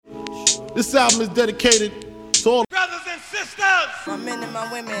This album is dedicated to all brothers and sisters, my men and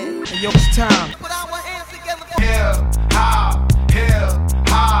my women. Hey, yo, it's time. Put our hands together for hip hop.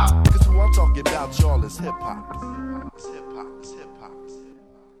 Cause who I'm talking about, y'all, is hip hop. It's hip hop. It's hip hop.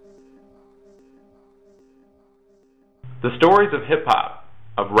 The stories of hip hop,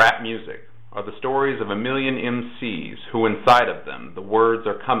 of rap music, are the stories of a million MCs who inside of them the words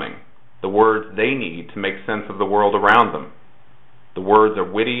are coming, the words they need to make sense of the world around them. The words are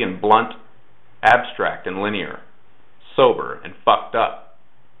witty and blunt, abstract and linear, sober and fucked up.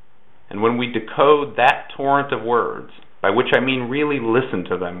 And when we decode that torrent of words, by which I mean really listen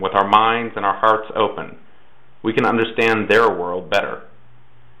to them with our minds and our hearts open, we can understand their world better,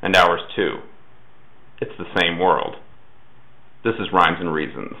 and ours too. It's the same world. This is Rhymes and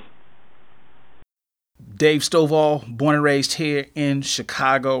Reasons. Dave Stovall, born and raised here in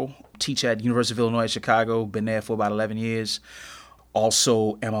Chicago. Teach at University of Illinois Chicago. Been there for about 11 years.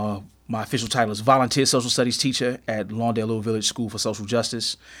 Also my official title is Volunteer Social Studies Teacher at Lawndale Little Village School for Social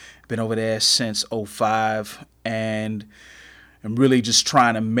Justice. Been over there since 2005, and I'm really just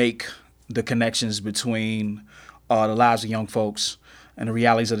trying to make the connections between the lives of young folks and the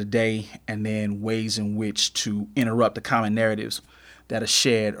realities of the day, and then ways in which to interrupt the common narratives that are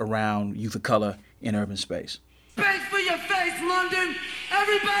shared around youth of color in urban space. Space for your face, London!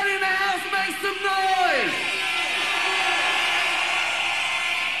 Everybody in the house make some noise!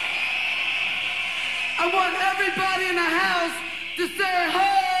 I want everybody in the house to say, ho!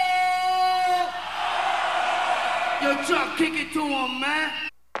 Yo, Chuck, kick it to him, man.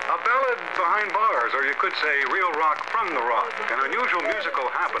 A ballad behind bars, or you could say real rock from the rock, an unusual musical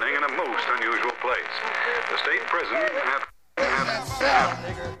happening in a most unusual place. The state prison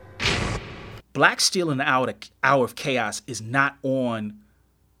Black Steel and the Hour of Chaos is not on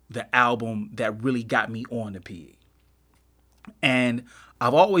the album that really got me on the PE. And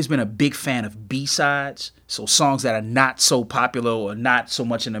I've always been a big fan of B-sides, so songs that are not so popular or not so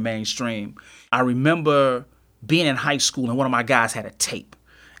much in the mainstream. I remember being in high school and one of my guys had a tape.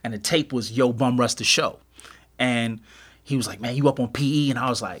 And the tape was Yo Bum Rush the Show. And he was like, man, you up on PE? And I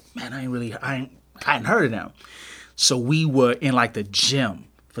was like, man, I hadn't heard of them. So we were in like the gym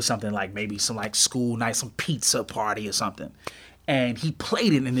for something like maybe some like school night, some pizza party or something. And he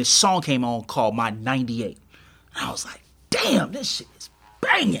played it and this song came on called My 98. And I was like, damn, this shit is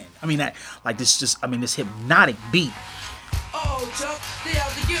banging. I mean, this hypnotic beat. Oh, Chuck, they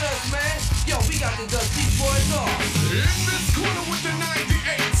out to get us, man. Yo, we got the Dusty Boys off. In this corner with the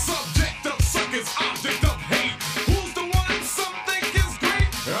 98, subject of suckers, object of hate. Who's the one some think is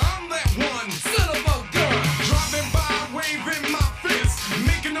great? I'm that one. Son of a gun. Driving by, waving my fist,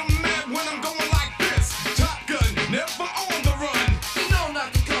 making them mad when I'm going like this. Top Gun, never on the run. You know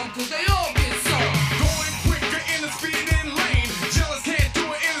not to come, cause they all get some. Going quicker in the speeding lane. Jealous can't do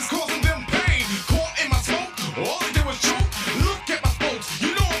it and it's causing them pain. Caught in my smoke, all they did was choke. Look at my folks,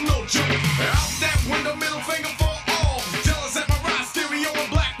 you know I'm no joke. Out that window, middle finger for all. Jealous at my ride stereo and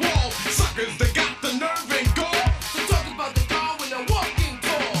black wall. Suckers, they got the nerve and gall. So talk about the car when they're walking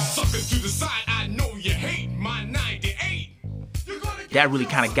tall. Suckers to the side, I know you hate my 98. That really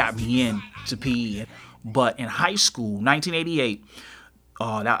kind of got me in to PE. But in high school, 1988,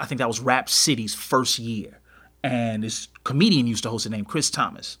 I think that was Rap City's first year. And this comedian used to host it named Chris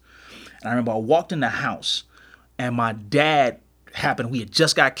Thomas. And I remember I walked in the house and my dad we had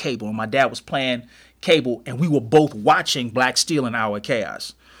just got cable and my dad was playing cable and we were both watching Black Steel and Hour of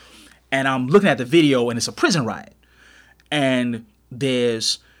Chaos. And I'm looking at the video and it's a prison riot. And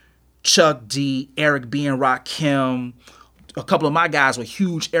there's Chuck D, Eric B. and Rakim. A couple of my guys were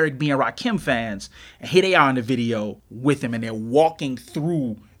huge Eric B. and Rakim fans. And here they are in the video with him and they're walking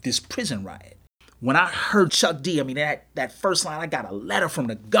through this prison riot. When I heard Chuck D, I mean, that first line, I got a letter from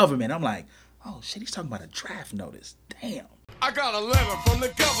the government. I'm like, oh shit, he's talking about a draft notice. Damn. I got a letter from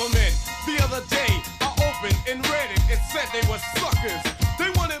the government the other day. I opened and read it. It said they were suckers. They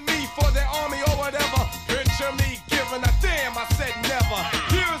wanted me for their army or whatever. Picture me giving a damn. I said never.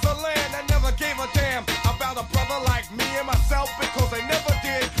 Here's a land that never gave a damn about a brother like me and myself because they never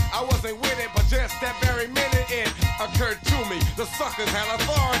did. I wasn't with it, but just that very minute it occurred to me. The suckers had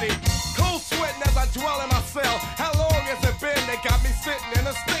authority. Cold sweating as I dwell in my cell. How long has it been? They got me sitting in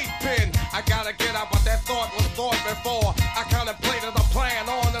a state pen. I gotta get out, but that thought was thought before. I contemplated a plan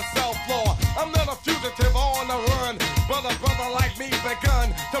on the cell floor. I'm not a fugitive on the run, but a brother like me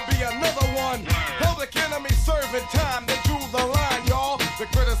begun to be another one. Public enemy serving time. They drew the line, y'all.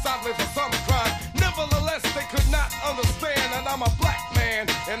 They criticized me for some crime. Nevertheless, they could not understand that I'm a black man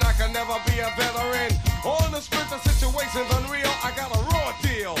and I can never be a veteran. On the strength of situations unreal, I got a raw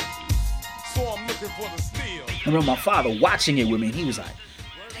deal. So I'm looking for the steel. I remember my father watching it with me and he was like,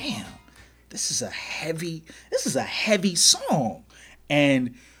 damn, this is a heavy song.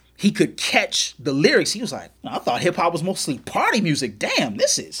 And he could catch the lyrics. He was like, I thought hip hop was mostly party music. Damn,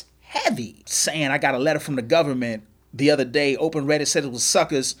 this is heavy. Saying, I got a letter from the government the other day, open Reddit, said it was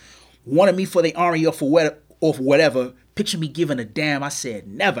suckers, wanted me for the army or for whatever. Picture me giving a damn. I said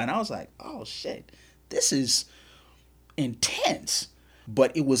never. And I was like, oh shit, this is intense.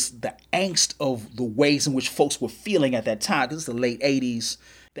 But it was the angst of the ways in which folks were feeling at that time, because it's the late 80s.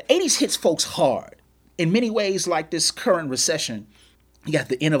 The 80s hits folks hard. In many ways, like this current recession, you got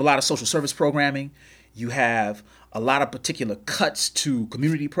the end of a lot of social service programming. You have a lot of particular cuts to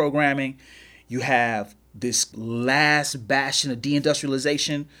community programming. You have this last bastion of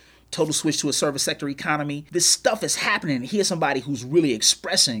deindustrialization, total switch to a service sector economy. This stuff is happening. Here's somebody who's really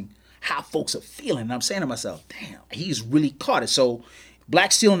expressing how folks are feeling. And I'm saying to myself, damn, he's really caught it. So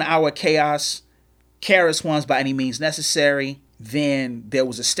Black Steel in the Hour of Chaos, KRS-One's By Any Means Necessary. Then there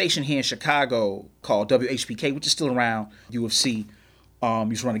was a station here in Chicago called WHPK, which is still around, UFC.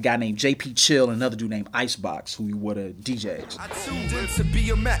 Used to run a guy named JP Chill and another dude named Icebox, who were the DJs. I tuned in to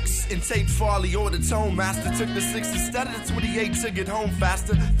BMX and taped Farley or the Tone Master. Took the 6 instead of the 28 to get home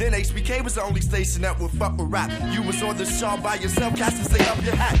faster. Then HBK was the only station that would fuck with rap. You was on the show by yourself, cast and say up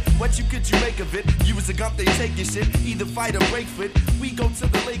your hat. What you could you make of it? You was a gump, they take your shit. Either fight or break fit. We go to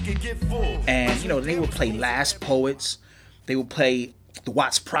the lake and get full. And, you know, they would play Last Poets. They would play the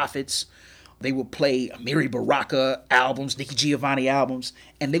Watts Prophets. They would play Amiri Baraka albums, Nikki Giovanni albums,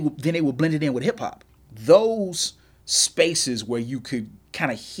 and they would blend it in with hip hop. Those spaces where you could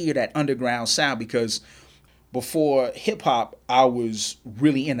kind of hear that underground sound, because before hip hop, I was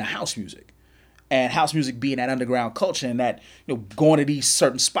really into house music, and house music being that underground culture, and that, you know, going to these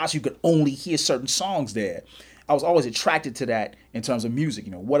certain spots, you could only hear certain songs there. I was always attracted to that in terms of music.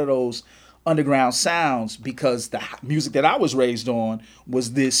 You know, what are those underground sounds? Because the music that I was raised on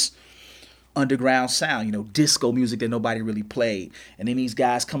was this underground sound, you know, disco music that nobody really played. And then these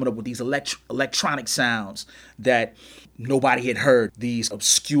guys coming up with these electronic sounds that nobody had heard. These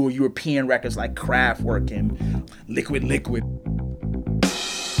obscure European records like Kraftwerk and Liquid.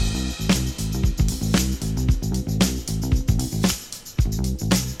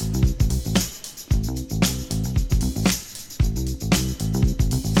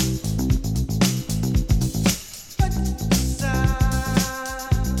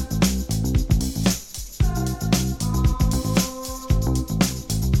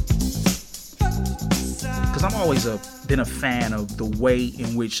 Been a fan of the way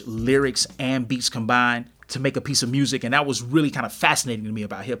in which lyrics and beats combine to make a piece of music, and that was really kind of fascinating to me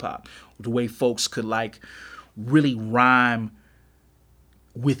about hip hop, the way folks could like really rhyme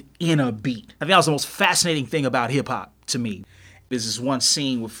within a beat. I think that was the most fascinating thing about hip hop to me. There's this one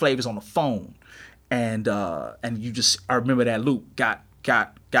scene with Flavor's on the phone, and I remember that loop got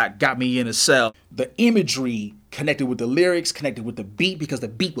me in a cell. The imagery connected with the lyrics, connected with the beat, because the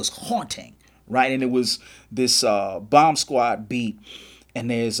beat was haunting. Right, and it was this Bomb Squad beat,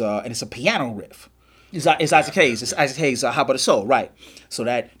 and it's a piano riff. It's Isaac Hayes. It's Isaac Hayes. How About a Soul? Right. So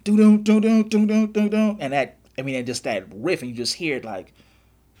that do do do do do do do do, and that, I mean, and just that riff, and you just hear it like,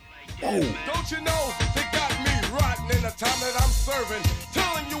 whoa. Don't you know they got me rotten in the time that I'm serving,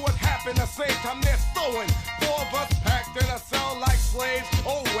 telling you what happened the same time they're throwing. 4 of us packed in a cell like slaves.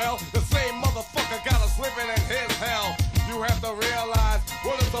 Oh well, the same motherfucker got us living in his hell. You have to realize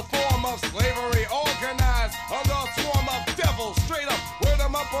what is a form of slavery, organized under a swarm of devils. Straight up, word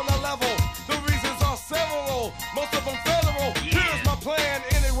them up on the level. The reasons are several, most of them federal. Here's my plan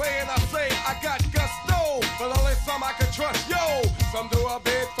anyway, and I say I got gusto, but only some I can trust. Yo, some do a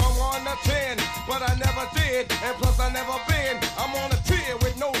bid from 1 to 10, but I never did, and plus I never been. I'm on a tier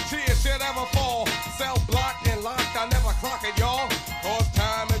with no tears should ever fall. Cell blocked and locked, I never clock it, y'all. Cause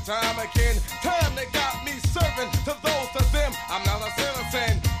time and time again, time they got me serving to those to them. I'm not a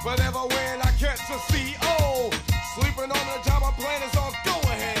citizen, but ever when I catch a CO, sleeping on the job I'm playing is on go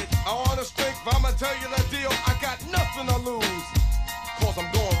ahead. I want the strength, I'ma tell you the deal. I got nothing to lose, cause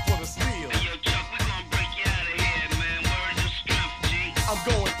I'm going for the steal. Hey, yo, Chuck, we gonna break you out of here, man. Where's your strength, G? I'm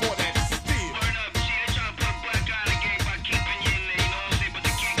going for that steal. Word up, G. They tryna put a black eye in the game by keeping you in there, you know what I'm saying? But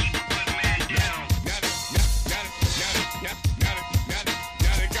they can't keep a good man down. Got it,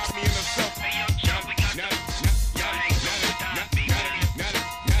 got me in the cell. Hey, yo, Chuck, we got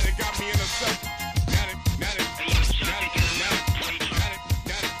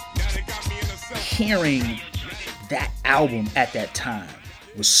Hearing that album at that time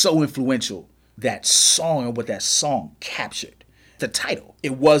was so influential. That song and what that song captured. The title.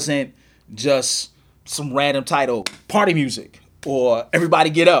 It wasn't just some random title, party music, or everybody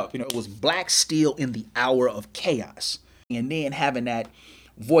get up. You know, it was Black Steel in the Hour of Chaos. And then having that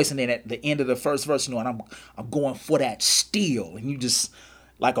voice, and then at the end of the first verse, you know, and I'm going for that steel, and you just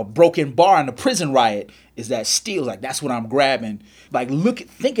like a broken bar in the prison riot is that steel. Like that's what I'm grabbing. Like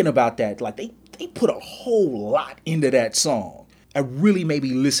thinking about that, like they put a whole lot into that song. It really made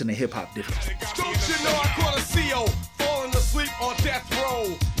me listen to hip hop differently. Don't you know I caught a CO falling asleep on death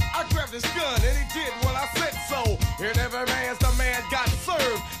row? I grabbed his gun and he did what I said so. And every man's the man got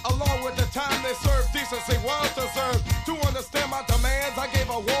served. Along with the time they served, decency was deserved. To understand my demands, I gave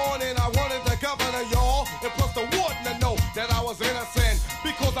a warning. I wanted the governor, y'all, and plus the warden to know that I was innocent.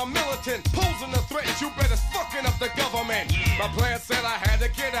 Because I'm militant, posing a threat, you better fucking up the government. My plan said I had to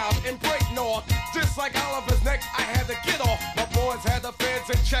get out and break north. Just like Oliver's neck, I had to get off. My boys had the feds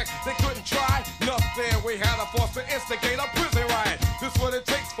in check, they couldn't try nothing. We had a force to instigate a prison riot. This what it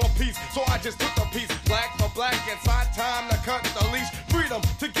takes for peace, so I just took the piece. Black for black, it's our time to cut the leash. Freedom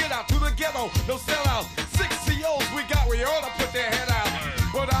to get out to the ghetto, no sellout. 6 COs we got, we ought to put their head out.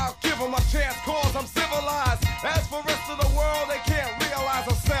 But I'll give them a chance, cause I'm civilized. As for rest of the world, they can't realize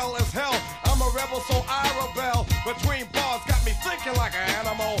a cell is hell. I'm a rebel, so I rebel. Between bars, got me thinking like an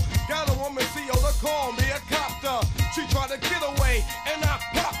animal. Got a woman CO to call me a copter. She tried to get away, and I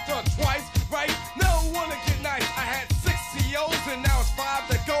popped her twice, right? No one to get nice. I had 6 COs, and now it's 5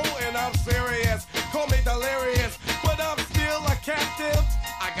 to go, and I'm serious. Call me delirious, but I'm still a captive.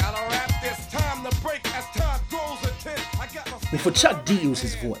 I gotta rap this time to break as time grows intense. I got my... Well, for Chuck D, it was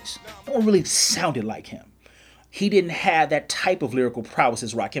his voice. No one really sounded like him. He didn't have that type of lyrical prowess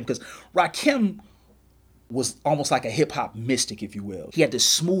as Rakim, because Rakim was almost like a hip-hop mystic, if you will. He had this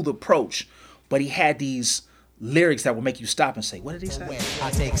smooth approach, but he had these lyrics that would make you stop and say, what did he say?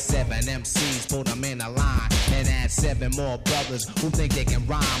 I take 7 MCs, put them in a line, and add 7 more brothers who think they can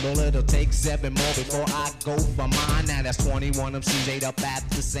rhyme. Well, it'll take 7 more before I go for mine. Now that's 21 MCs ate up at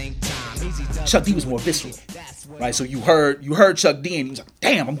the same time. Easy Chuck D was more visceral, right? So you heard Chuck D and he was like,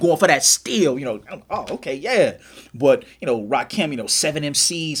 damn, I'm going for that steel, you know. Oh, okay, yeah. But, you know, Rakim, you know, 7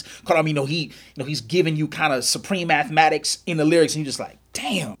 MCs, call him, he's giving you kind of supreme mathematics in the lyrics, and you're just like,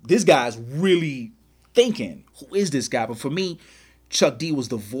 damn, this guy's really thinking, who is this guy? But for me, Chuck D was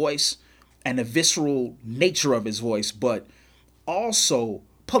the voice and the visceral nature of his voice, but also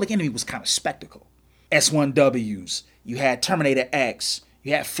Public Enemy was kind of spectacle. S1Ws, you had Terminator X,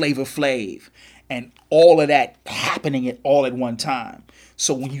 you had Flavor Flav, and all of that happening all at one time.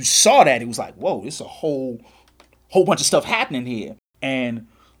 So when you saw that, it was like, whoa, this is a whole bunch of stuff happening here. And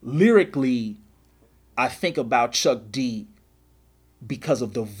lyrically, I think about Chuck D because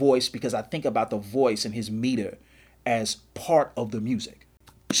of the voice, because I think about the voice and his meter as part of the music.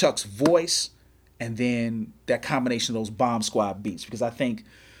 Chuck's voice and then that combination of those Bomb Squad beats, because I think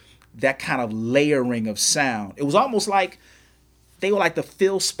that kind of layering of sound, it was almost like they were like the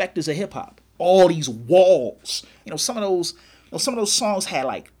Phil Spectors of hip hop. All these walls, some of those songs had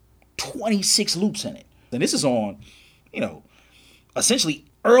like 26 loops in it. And this is on, essentially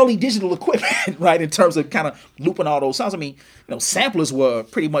early digital equipment, right? In terms of kind of looping all those sounds. I mean, samplers were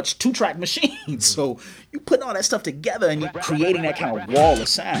pretty much 2-track machines. So you putting all that stuff together and you're creating that kind of wall of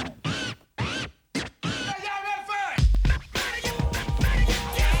sound.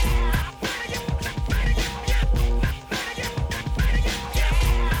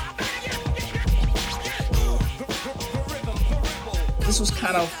 This was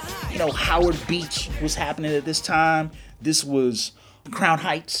kind of, Howard Beach was happening at this time. This was Crown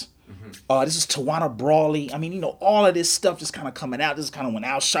Heights. This is Tawana Brawley. I mean, all of this stuff just kind of coming out. This is kind of when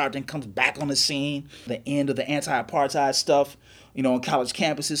Al Sharpton comes back on the scene, the end of the anti-apartheid stuff, on college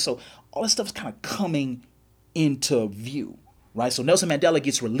campuses. So all this stuff is kind of coming into view, right? So Nelson Mandela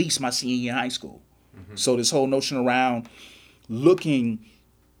gets released my senior year in high school. So this whole notion around looking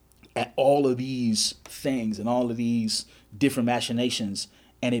at all of these things and all of these different machinations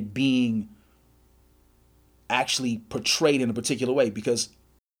and it being actually portrayed in a particular way, because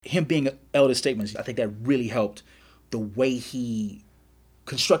him being elder statesman, I think that really helped the way he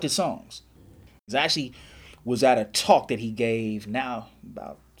constructed songs. I actually was at a talk that he gave now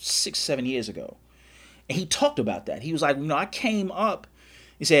about 6-7 years ago, and he talked about that. He was like, I came up,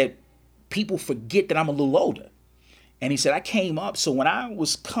 he said, people forget that I'm a little older. And he said, I came up, so when I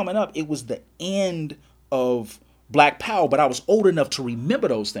was coming up, it was the end of Black Power, but I was old enough to remember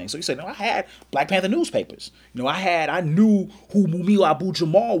those things. So he said, I had Black Panther newspapers. I knew who Mumio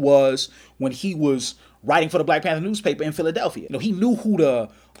Abu-Jamal was when he was writing for the Black Panther newspaper in Philadelphia. He knew who the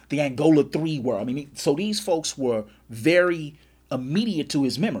Angola 3 were. I mean, so these folks were very immediate to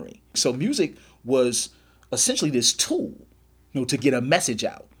his memory. So music was essentially this tool, to get a message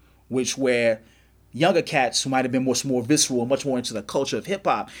out, where younger cats who might have been more visceral and much more into the culture of hip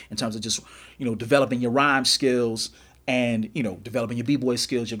hop in terms of just, developing your rhyme skills and, you know, developing your b-boy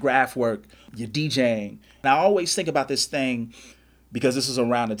skills, your graph work, your DJing. And I always think about this thing because this is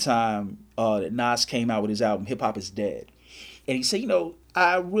around the time that Nas came out with his album, Hip Hop is Dead. And he said, you know,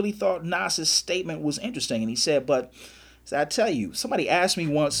 I really thought Nas's statement was interesting. And he said, but I tell you, somebody asked me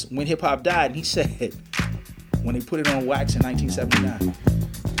once when hip hop died, and he said, when they put it on wax in 1979.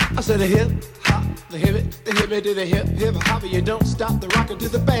 I said the hip hop, the hip it to the hip hop, you don't stop the rocker to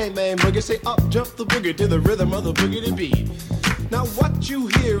the bang bang boogie. Say up jump the boogie to the rhythm of the boogie to beat. Now what you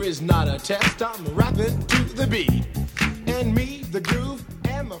hear is not a test. I'm rapping to the beat, and me, the groove,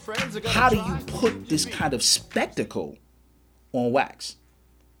 and my friends are gonna. How do you put this kind of spectacle on wax?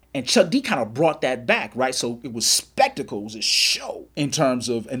 And Chuck D kind of brought that back, right? So it was spectacle, it was a show in terms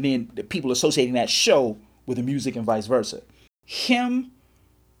of, and then the people associating that show with the music and vice versa. Him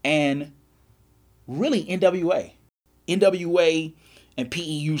and really NWA. NWA and PE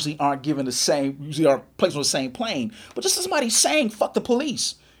usually aren't given the same, usually are placed on the same plane. But just somebody saying, fuck the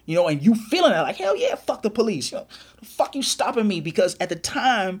police, you know, and you feeling it like, hell yeah, fuck the police. You know, the fuck you stopping me? Because at the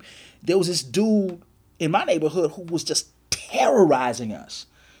time, there was this dude in my neighborhood who was just terrorizing us.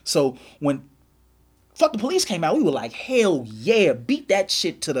 So when Fuck the Police came out, we were like, hell yeah, beat that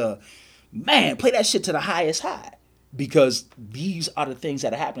shit to the, man, play that shit to the highest high. Because these are the things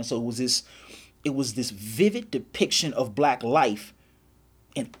that are happening. So it was this vivid depiction of black life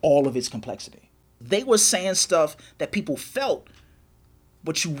in all of its complexity. They were saying stuff that people felt,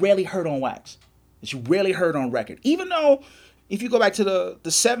 but you rarely heard on wax, that you rarely heard on record. Even though, if you go back to the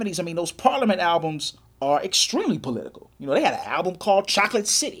 70s, I mean, those Parliament albums are extremely political. You know, they had an album called Chocolate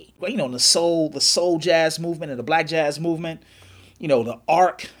City. Well, you know, the soul jazz movement and the black jazz movement, you know, the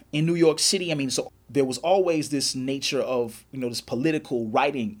Ark in New York City. I mean, so there was always this nature of, you know, this political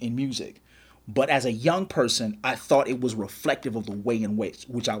writing in music. But as a young person, I thought it was reflective of the way in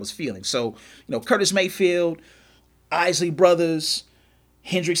which I was feeling. So, you know, Curtis Mayfield, Isley Brothers,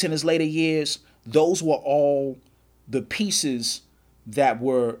 Hendrix in his later years, those were all the pieces that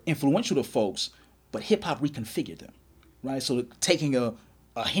were influential to folks, but hip hop reconfigured them, right? So taking a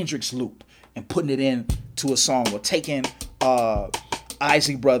Hendrix loop and putting it in to a song, or taking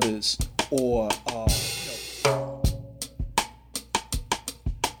Isley Brothers or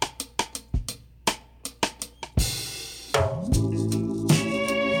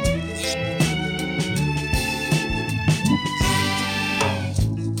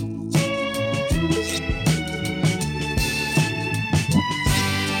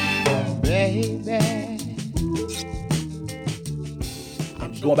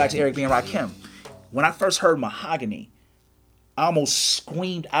going back to Eric B. and Rakim. When I first heard Mahogany, I almost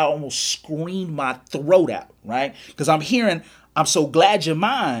screamed my throat out, right? Because I'm so glad you're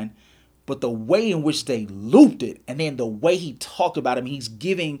mine, but the way in which they looped it, and then the way he talked about it, I mean, he's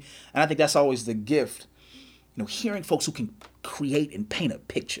giving, and I think that's always the gift, you know, hearing folks who can create and paint a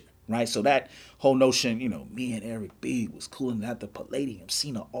picture, right? So that whole notion, you know, me and Eric B was cooling at the Palladium,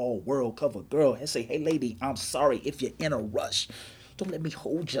 seen an all-world cover girl, and say, hey, lady, I'm sorry if you're in a rush. Don't let me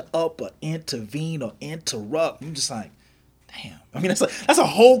hold you up or intervene or interrupt. I'm just like, damn. I mean, that's a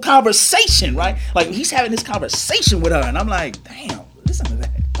whole conversation, right? Like, he's having this conversation with her, and I'm like, damn, listen to that.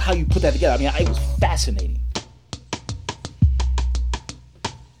 How you put that together. I mean, it was fascinating.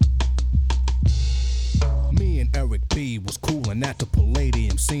 Me and Eric B was coolin' at the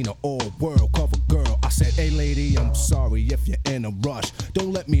Palladium, seen an all-world cover girl. I said, hey lady, I'm sorry if you're in a rush.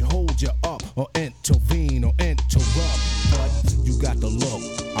 Don't let me hold you up or intervene or interrupt. But you got the look.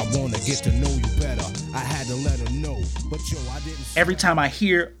 I wanna get to know you better. I had to let her know, but yo, I didn't. Every time I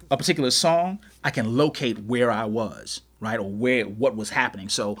hear a particular song, I can locate where I was, right, or what was happening.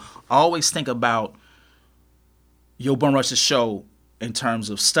 So I always think about Yo Bum Rush's show in terms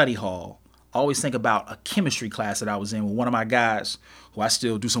of study hall. I always think about a chemistry class that I was in with one of my guys who I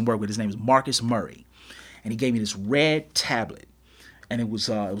still do some work with. His name is Marcus Murray. And he gave me this red tablet. And it was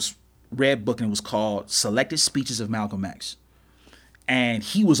red book, and it was called Selected Speeches of Malcolm X. And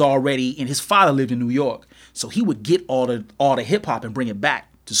he was already, and his father lived in New York. So he would get all the hip hop and bring it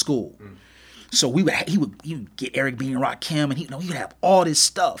back to school. So he would get Eric B. and Rakim, and he would have all this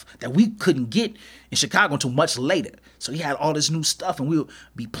stuff that we couldn't get in Chicago until much later. So he had all this new stuff, and we would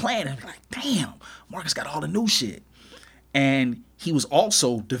be playing, and be like, damn, Marcus got all the new shit. And he was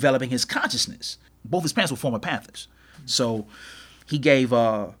also developing his consciousness. Both his parents were former Panthers. So he gave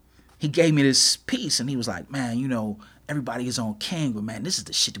me this piece, and he was like, man, you know, everybody is on King, but man, this is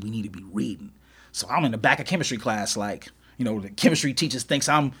the shit that we need to be reading. So I'm in the back of chemistry class, like, you know, the chemistry teacher thinks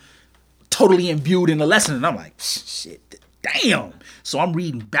I'm totally imbued in the lesson, and I'm like, shit, damn. So I'm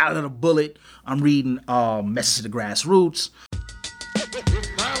reading Ballad of the Bullet, I'm reading Message to the Grassroots.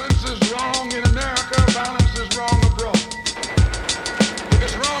 Violence is wrong in America, violence is wrong abroad.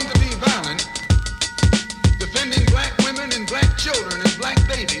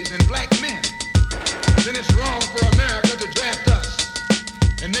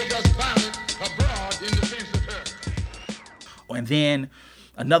 then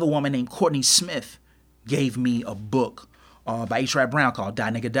another woman named Courtney Smith gave me a book by H. Rap Brown called Die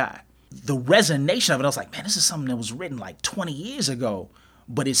Nigga Die. The resonation of it, I was like, man, this is something that was written like 20 years ago,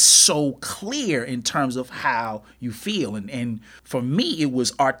 but it's so clear in terms of how you feel. And for me, it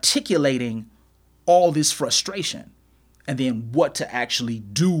was articulating all this frustration and then what to actually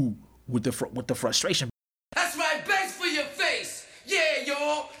do with the frustration. That's right, bass for your face. Yeah,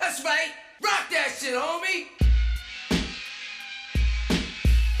 y'all, that's right. Rock that shit, homie.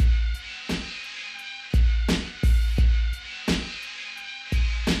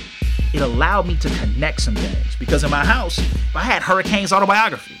 It allowed me to connect some things because in my house, I had Hurricane's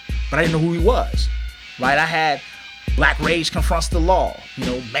autobiography, but I didn't know who he was, right? I had Black Rage Confronts the Law,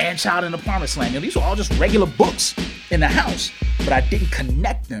 Man-Child in the Promised Land. These were all just regular books in the house, but I didn't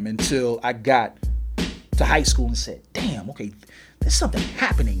connect them until I got to high school and said, damn, okay, there's something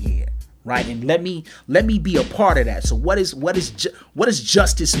happening here, right? And let me be a part of that. So what does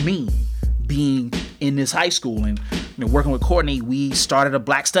justice mean being in this high school? And working with Courtney, we started a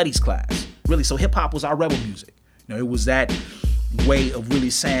Black Studies class, really. So hip hop was our rebel music. It was that way of really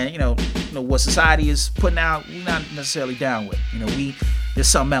saying, what society is putting out, we're not necessarily down with. There's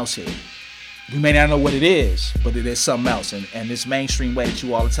something else here. We may not know what it is, but there's something else. And this mainstream way that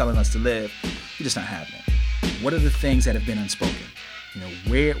you all are telling us to live, we're just not having it. What are the things that have been unspoken?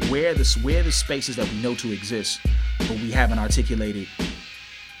 Where are the spaces that we know to exist, but we haven't articulated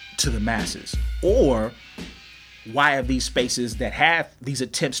to the masses? Or why are these spaces that have these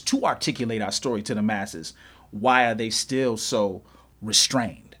attempts to articulate our story to the masses, why are they still so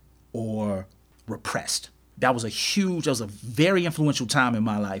restrained or repressed? That was a very influential time in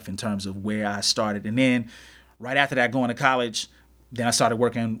my life in terms of where I started. And then right after that, going to college, then I started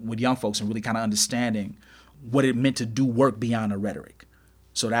working with young folks and really kind of understanding what it meant to do work beyond the rhetoric.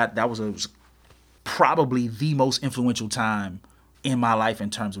 So that was probably the most influential time in my life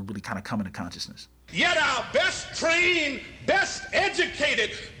in terms of really kind of coming to consciousness. Yet our best trained, best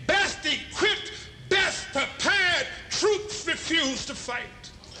educated, best equipped, best prepared troops refuse to fight.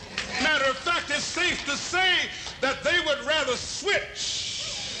 Matter of fact, it's safe to say that they would rather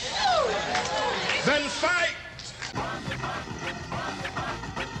switch than fight.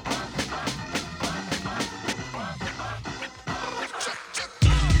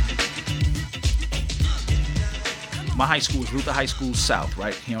 My high school was Luther High School South,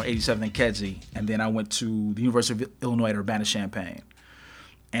 right here on 87th and Kedzie, and then I went to the University of Illinois at Urbana-Champaign.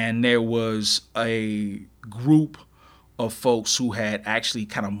 And there was a group of folks who had actually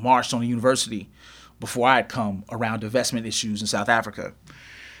kind of marched on the university before I had come around divestment issues in South Africa.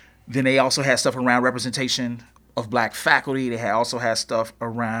 Then they also had stuff around representation of Black faculty. They also had stuff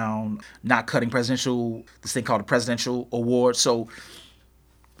around not cutting this thing called the Presidential Award. So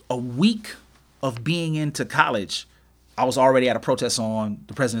a week of being into college, I was already at a protest on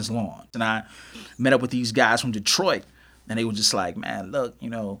the president's lawn. And I met up with these guys from Detroit, and they were just like, man, look,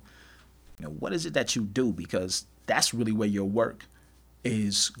 what is it that you do? Because that's really where your work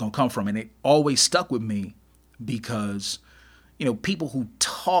is going to come from. And it always stuck with me because, people who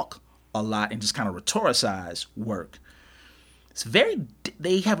talk a lot and just kind of rhetoricize work,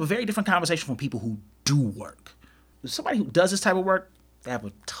 they have a very different conversation from people who do work. Somebody who does this type of work, they have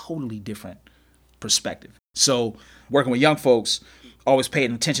a totally different perspective. So working with young folks, always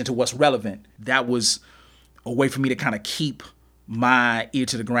paying attention to what's relevant. That was a way for me to kind of keep my ear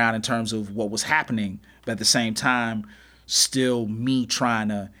to the ground in terms of what was happening, but at the same time, still me trying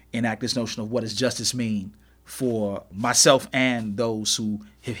to enact this notion of what does justice mean for myself and those who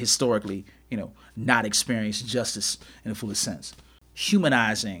have historically, not experienced justice in the fullest sense.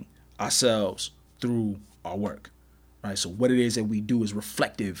 Humanizing ourselves through our work, right? So what it is that we do is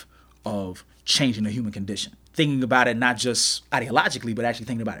reflective of changing the human condition. Thinking about it not just ideologically, but actually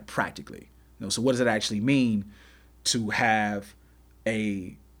thinking about it practically. So what does it actually mean to have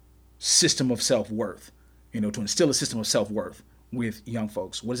a system of self-worth, to instill a system of self-worth with young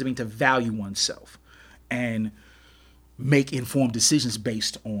folks? What does it mean to value oneself and make informed decisions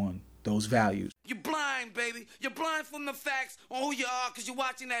based on those values? You're blind, baby. You're blind from the facts on who you are because you're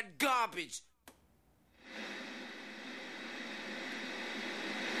watching that garbage.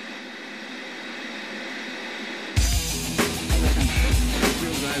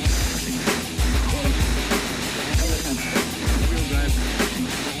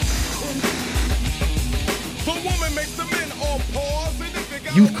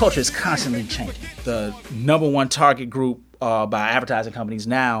 Youth culture is constantly changing. The number one target group by advertising companies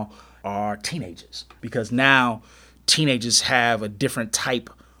now are teenagers, because now teenagers have a different type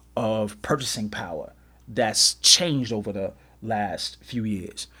of purchasing power that's changed over last few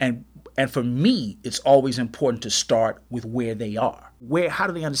years. And for me, it's always important to start with where they are. How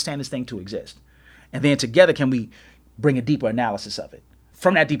do they understand this thing to exist? And then together, can we bring a deeper analysis of it?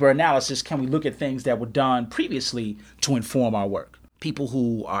 From that deeper analysis, can we look at things that were done previously to inform our work? People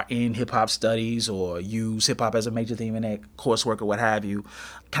who are in hip-hop studies or use hip-hop as a major theme in their coursework or what have you,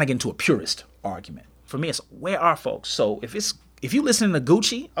 kind of get into a purist argument. For me, it's where are folks? So if you listen to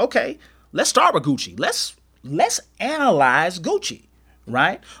Gucci, okay, let's start with Gucci. Let's analyze Gucci,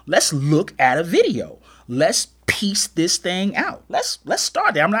 right? Let's look at a video. Let's piece this thing out. Let's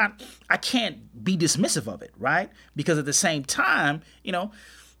start there. I can't be dismissive of it, right? Because at the same time,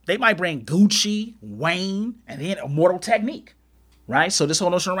 they might bring Gucci, Wayne, and then Immortal Technique, right? So this whole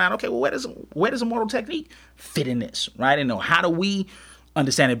notion around, okay, well, where does Immortal Technique fit in this, right? And how do we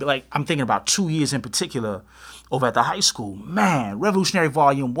understand it? But like, I'm thinking about 2 years in particular over at the high school. Man, Revolutionary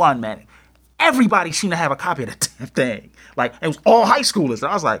Volume 1, man. Everybody seemed to have a copy of that damn thing. Like, it was all high schoolers.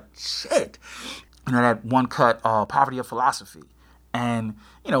 And I was like, shit. That one cut, Poverty of Philosophy. And,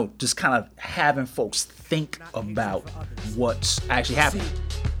 just kind of having folks think about what's actually happening.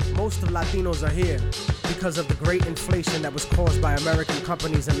 Most of Latinos are here because of the great inflation that was caused by American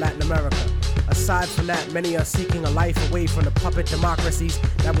companies in Latin America. Aside from that, many are seeking a life away from the puppet democracies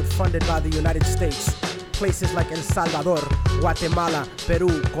that were funded by the United States. Places like El Salvador, Guatemala,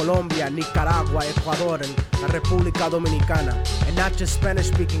 Peru, Colombia, Nicaragua, Ecuador, and La República Dominicana. And not just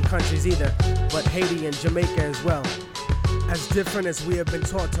Spanish-speaking countries either, but Haiti and Jamaica as well. As different as we have been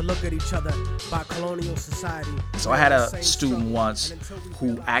taught to look at each other by colonial society. So I had a student once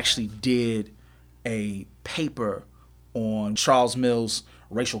who actually did a paper on Charles Mills'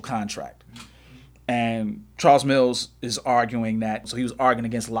 racial contract. And Charles Mills is arguing that, so he was arguing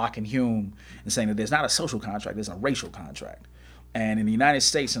against Locke and Hume and saying that there's not a social contract, there's a racial contract. And in the United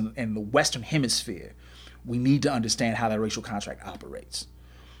States and in the Western Hemisphere, we need to understand how that racial contract operates.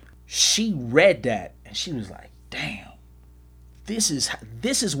 She read that and she was like, damn. This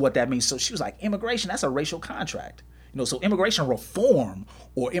is what that means. So she was like, immigration, that's a racial contract. So immigration reform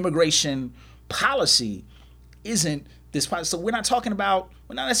or immigration policy isn't this. So we're not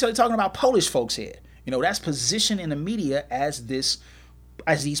necessarily talking about Polish folks here. That's positioned in the media as these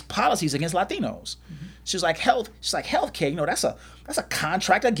policies against Latinos. Mm-hmm. She's like healthcare, that's a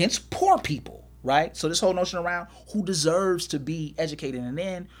contract against poor people, right? So this whole notion around who deserves to be educated. And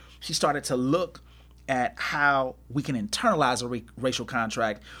then she started to look at how we can internalize a racial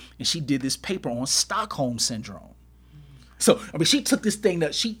contract, and she did this paper on Stockholm Syndrome. So, she took this thing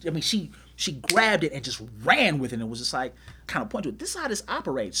that she grabbed it and just ran with it, and it was just like, kind of point to it. This is how this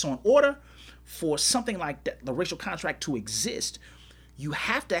operates. So in order for something like that, the racial contract to exist, you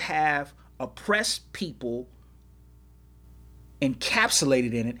have to have oppressed people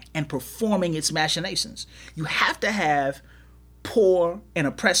encapsulated in it and performing its machinations. You have to have poor and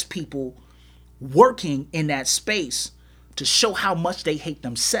oppressed people working in that space to show how much they hate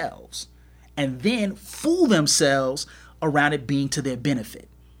themselves and then fool themselves around it being to their benefit.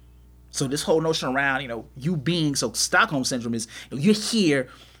 So this whole notion around, so Stockholm Syndrome is, you're here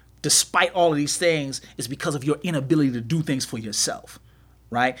despite all of these things is because of your inability to do things for yourself,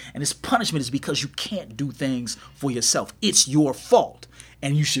 right? And this punishment is because you can't do things for yourself. It's your fault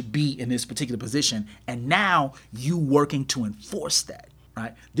and you should be in this particular position. And now you working to enforce that.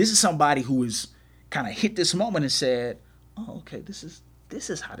 Right? This is somebody who is kind of hit this moment and said, oh, okay, this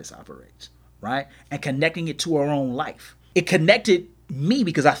is how this operates, right? And connecting it to her own life. It connected me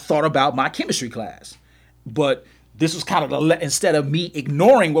because I thought about my chemistry class. But this was kind of instead of me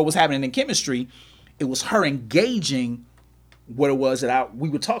ignoring what was happening in chemistry, it was her engaging what it was that we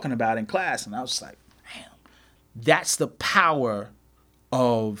were talking about in class. And I was just like, damn, that's the power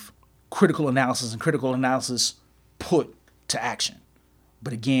of critical analysis and critical analysis put to action.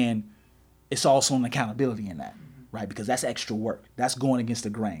 But again, it's also an accountability in that, right? Because that's extra work. That's going against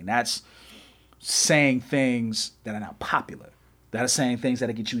the grain. That's saying things that are not popular. That are saying things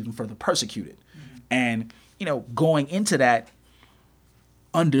that get you even further persecuted. Mm-hmm. And, going into that,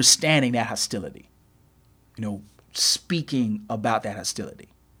 understanding that hostility, speaking about that hostility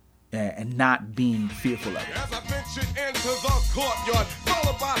and not being fearful of it. As I ventured into the courtyard,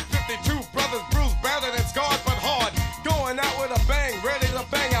 followed by 52 brothers, bruised, battered, and scarred, but hard. Going out with a bang, ready to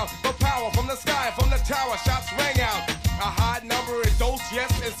bang out. The power from the sky, from the tower, shots rang out. A high number is dose,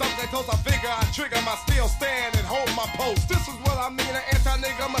 yes, and something close. I figure I trigger my steel stand and hold my post. This is what I mean, an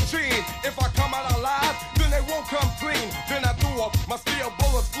anti-nigga machine. If I come out alive, then they won't come clean. Then I threw up, my steel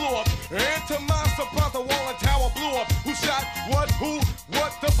bullets flew up. Into my surprise, the wall and tower blew up. Who shot what, who, what,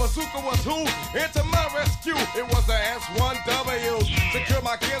 the bazooka was who? Into my rescue, it was the S1W. Secure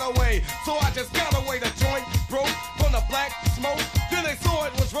my getaway, so I just got away. The joint broke from the black smoke. Then they saw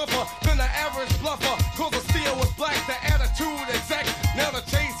it was rougher than the average bluffer. Cause the steel was black, the attitude exact. Now the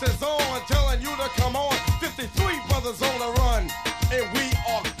chase is on, telling you to come on. 53 brothers on the run, and we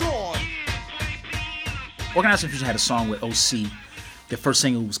are gone. Organized Confusion had a song with OC. Their first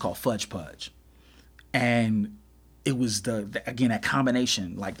single was called Fudge Pudge. And it was again that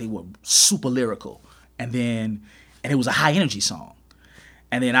combination, like they were super lyrical. And it was a high energy song.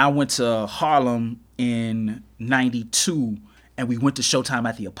 And then I went to Harlem in 92 and we went to Showtime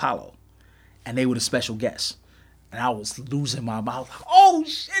at the Apollo. And they were the special guests. And I was losing my mind. I was like, oh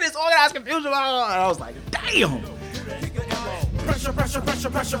shit, it's Organized Confusion. And I was like, damn. Pressure, pressure, pressure,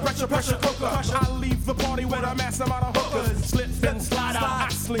 pressure, pressure, pressure cooker. I leave the party with a mass amount of hookers. Slip and slide out, I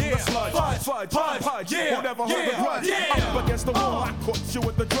sling the sludge. Fudge, fudge, fudge, yeah. Who never hold the grudge. Up against the wall, I caught you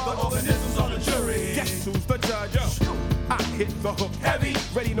with the drug. The organisms on the jury. Guess who's the judge? I hit the hook heavy.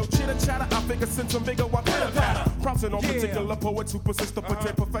 Ready, no chitter chatter. I figure since some bigger one pitter patter. Prompting on particular poets who persist to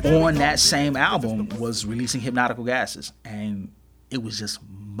pretend perfection. On that same album was Releasing Hypnotical Gases. And it was just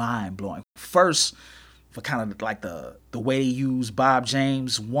mind blowing. First, for kind of like the way they used Bob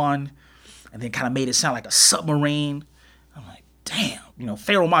James 1, and then kind of made it sound like a submarine. I'm like, damn.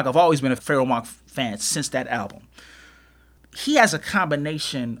 Pharoah Monch, I've always been a Pharoah Monch fan since that album. He has a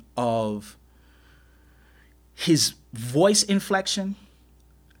combination of his voice inflection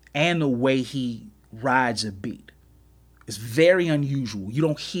and the way he rides a beat. It's very unusual. You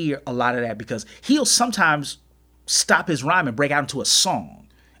don't hear a lot of that because he'll sometimes stop his rhyme and break out into a song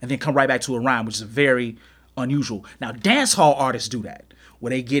and then come right back to a rhyme, which is very unusual. Now, dance hall artists do that,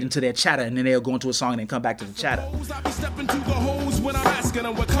 where they get into their chatter and then they'll go into a song and then come back to the chatter. I be stepping to the hoes when I'm asking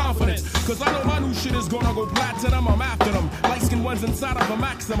them with confidence. Cause I know my new shit is gonna go platinum. I'm after them. Light-skinned ones inside of a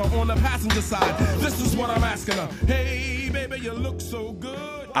Maxima on the passenger side. This is what I'm asking them. Hey, baby, you look so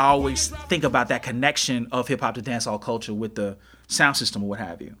good. I always think about that connection of hip-hop to dancehall culture with the sound system or what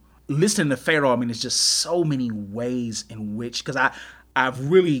have you. Listening to Pharoah, there's just so many ways in which, because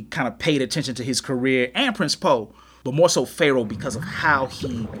I've really kind of paid attention to his career and Prince Poe, but more so Pharoah because of how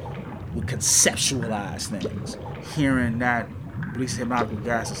he would conceptualize things. Hearing that Release Hypnotical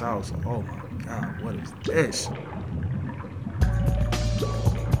Gases, I was like, oh my God, what is this?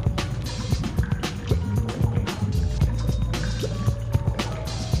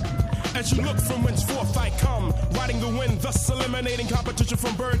 As you look from whenceforth I come, riding the wind, thus eliminating competition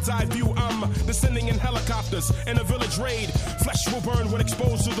from bird's eye view. I'm descending in helicopters in a village raid. Flesh will burn when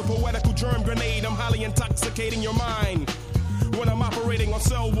exposed to the poetical germ grenade. I'm highly intoxicating your mind. When I'm operating on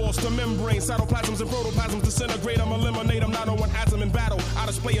cell walls to membranes, cytoplasms and protoplasms disintegrate them, eliminate them. Not no one has them in battle. I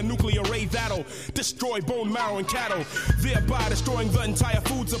display a nuclear ray that'll destroy bone marrow and cattle, thereby destroying the entire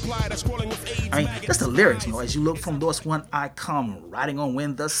food supply that's crawling with AIDS. That's the lyrics, As you look from thus when I come, riding on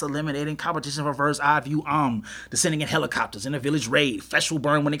wind, thus eliminating competition for bird's eye view. Descending in helicopters in a village raid. Flesh will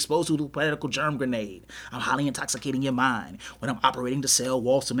burn when exposed to the poetical germ grenade. I'm highly intoxicating your mind when I'm operating the cell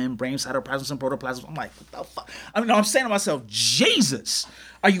walls to membranes, cytoplasms and protoplasms. I'm like, what the fuck? I'm saying to myself, Jesus,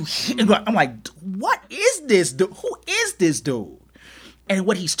 are you? I'm like, what is this dude? Who is this dude? And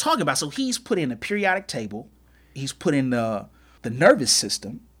what he's talking about, so he's put in a periodic table, he's put in the nervous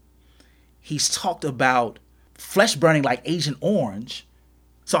system, he's talked about flesh burning like Agent Orange.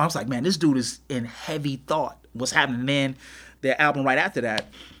 So I was like, man, this dude is in heavy thought. What's happening? And then their album right after that,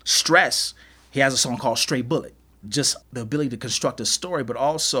 Stress, he has a song called Stray Bullet. Just the ability to construct a story, but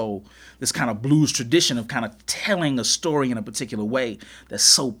also this kind of blues tradition of kind of telling a story in a particular way that's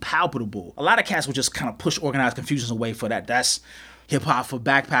so palpable. A lot of cats will just kind of push Organized Confusion away for that. That's hip-hop for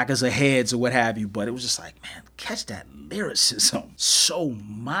backpackers or heads or what have you. But it was just like, man, catch that lyricism. So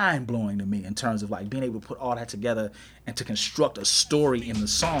mind-blowing to me in terms of like being able to put all that together and to construct a story in the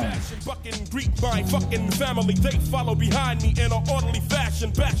song. Bucking Greek vine, fucking family, they follow behind me in an orderly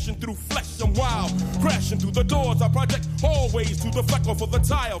fashion, bashing through flesh and wild, crashing through the doors. I project hallways to the freckle for the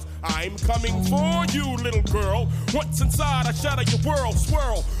tiles. I'm coming for you, little girl. Once inside, I shatter your world,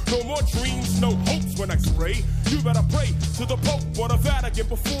 swirl. No more dreams, no hopes when I spray. You better pray to the Pope or the Vatican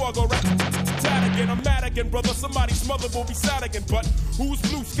before I go rat again. I'm mad again, brother. Somebody's mother will be sad again, but whose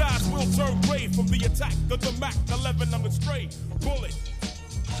blue skies will turn gray from the attack of the Mac 11? I'm a stray bullet.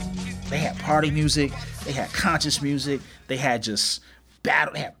 They had party music, they had conscious music, they had just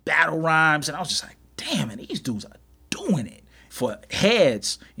battle rhymes, and I was just like, damn, man, these dudes are doing it. For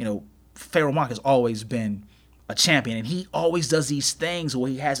heads, Pharoah Monch has always been a champion, and he always does these things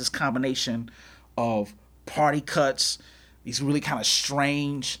where he has this combination of party cuts, these really kind of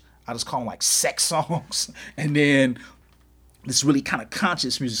strange, I just call them like sex songs, and then this really kind of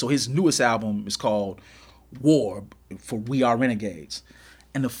conscious music. So his newest album is called War, for We Are Renegades.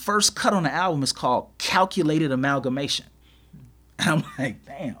 And the first cut on the album is called Calculated Amalgamation. And I'm like,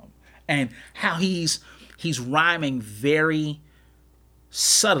 damn. And how he's rhyming very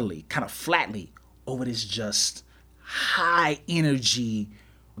subtly, kind of flatly, over this just high energy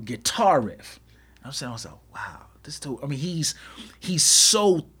guitar riff. And I'm saying to myself, wow, this dude, I mean, he's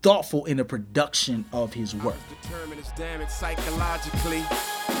so thoughtful in the production of his work. Determine its damage psychologically,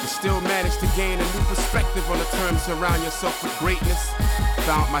 but still managed to gain a new perspective on the term surround yourself with greatness.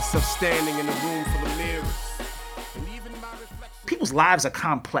 Found myself standing in a room full of mirrors. And even my reflection. People's lives are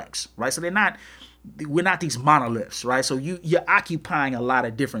complex, right? So we're not these monoliths, right? So you're occupying a lot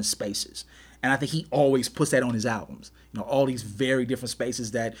of different spaces. And I think he always puts that on his albums. You know, all these very different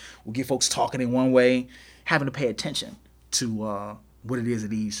spaces that will get folks talking in one way, having to pay attention to what it is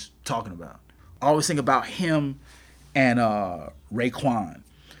that he's talking about. I always think about him and Raekwon.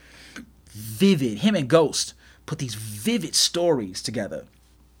 Vivid. Him and Ghost put these vivid stories together.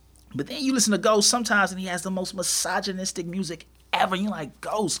 But then you listen to Ghost sometimes and he has the most misogynistic music ever. You're like,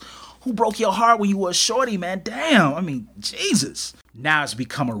 Ghost, who broke your heart when you were a shorty, man? Damn. I mean, Jesus. Now it's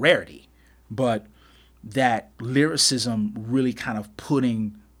become a rarity. But that lyricism really kind of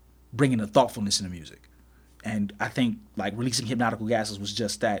bringing the thoughtfulness in the music. And I think like releasing Hypnotical Gases was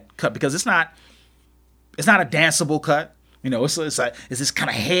just that cut, because it's not a danceable cut. You know, it's this kind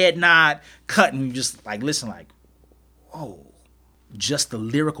of head nod cut, and you just like listen like, whoa. Just the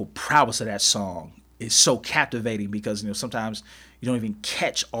lyrical prowess of that song is so captivating, because, you know, sometimes you don't even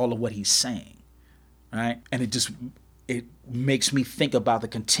catch all of what he's saying, right? And it makes me think about the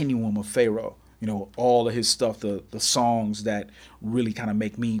continuum of Pharaoh. You know, all of his stuff, the songs that really kind of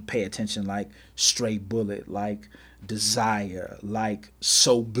make me pay attention, like Stray Bullet, like Desire, like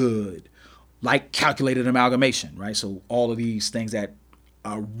So Good, like Calculated Amalgamation, right? So all of these things that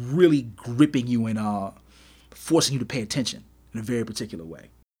are really gripping you and forcing you to pay attention in a very particular way.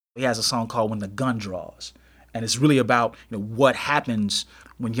 He has a song called When the Gun Draws. And it's really about, you know, what happens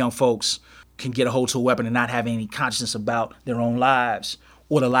when young folks can get a hold to a weapon and not have any consciousness about their own lives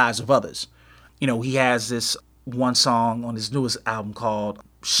or the lives of others. You know, he has this one song on his newest album called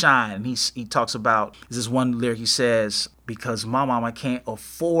Shine. And he talks about, there's this one lyric he says, because my mama can't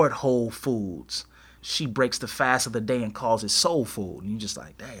afford Whole Foods. She breaks the fast of the day and calls it soul food. And you're just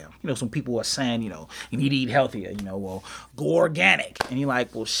like, damn. You know, some people are saying, you know, you need to eat healthier, you know, well, go organic. And you're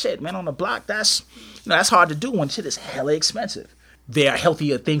like, well, shit, man, on the block, that's hard to do when shit is hella expensive. There are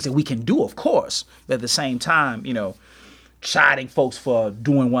healthier things that we can do, of course. But at the same time, you know, chiding folks for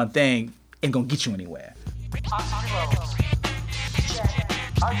doing one thing ain't gonna get you anywhere.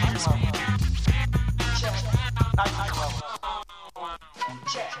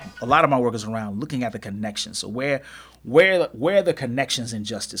 A lot of my work is around looking at the connections. So where the connections in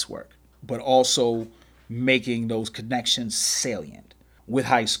justice work, but also making those connections salient with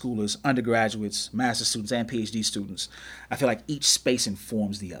high schoolers, undergraduates, master's students, and PhD students. I feel like each space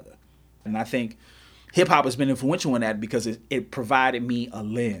informs the other. And I think hip hop has been influential in that, because it provided me a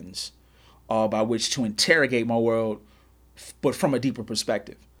lens by which to interrogate my world, but from a deeper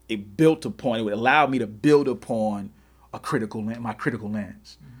perspective. It would allow me to build upon my critical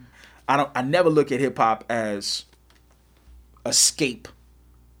lens. Mm-hmm. I never look at hip hop as an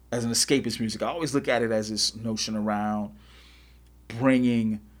escapist music. I always look at it as this notion around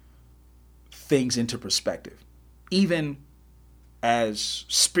bringing things into perspective. Even as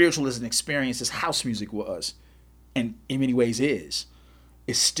spiritual as an experience as house music was, and in many ways is,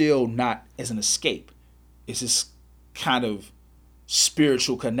 it's still not as an escape. It's this kind of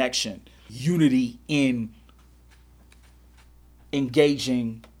spiritual connection, unity in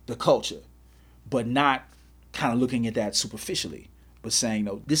engaging the culture, but not kind of looking at that superficially, but saying,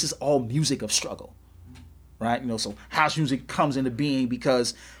 no, this is all music of struggle, right? You know, so house music comes into being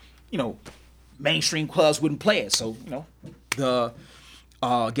because, you know, mainstream clubs wouldn't play it. So, you know, the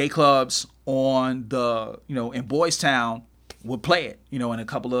gay clubs in Boys Town would play it, you know, and a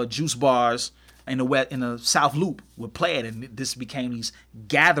couple of juice bars in the South Loop would play it. And this became these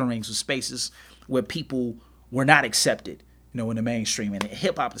gatherings of spaces where people were not accepted, you know, in the mainstream. And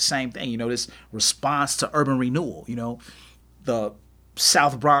hip hop, the same thing, you know, this response to urban renewal, you know, the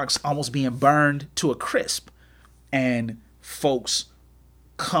South Bronx almost being burned to a crisp, and folks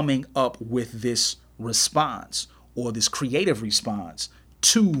coming up with this response, or this creative response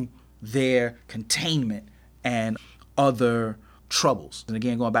to their containment and other troubles. And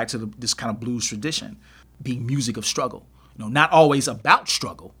again, going back to this kind of blues tradition, being music of struggle, you know, not always about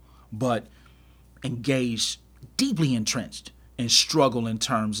struggle, but engaged, deeply entrenched in struggle in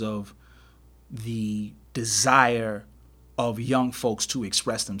terms of the desire of young folks to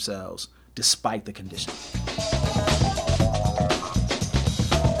express themselves despite the conditions.